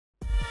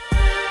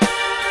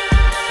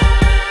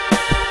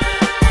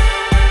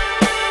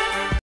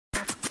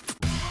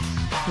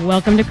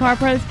Welcome to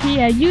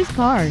CarProsKia Used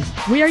Cars.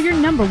 We are your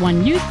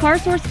 #1 used car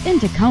source in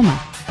Tacoma.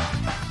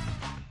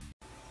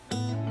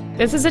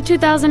 This is a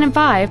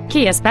 2005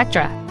 Kia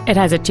Spectra. It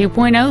has a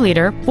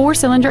 2.0-liter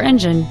 4-cylinder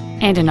engine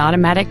and an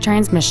automatic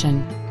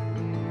transmission.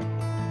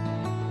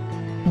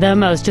 The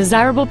most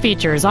desirable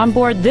features on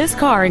board this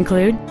car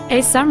include a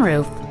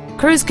sunroof,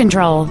 cruise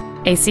control,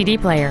 a CD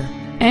player,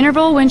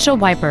 interval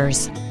windshield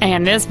wipers,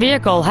 and this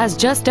vehicle has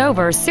just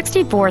over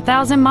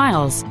 64,000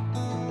 miles.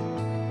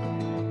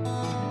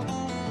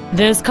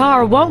 This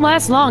car won't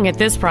last long at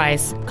this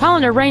price. Call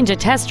and arrange a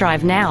test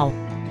drive now.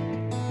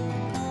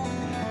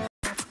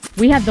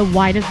 We have the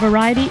widest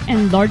variety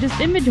and largest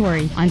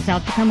inventory on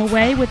South Tacoma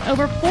Way with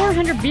over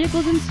 400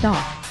 vehicles in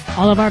stock.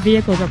 All of our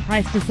vehicles are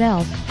priced to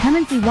sell. Come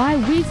and see why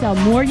we sell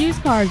more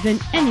used cars than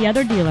any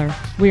other dealer.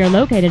 We are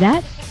located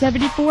at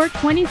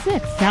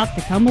 7426 South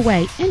Tacoma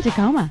Way in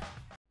Tacoma.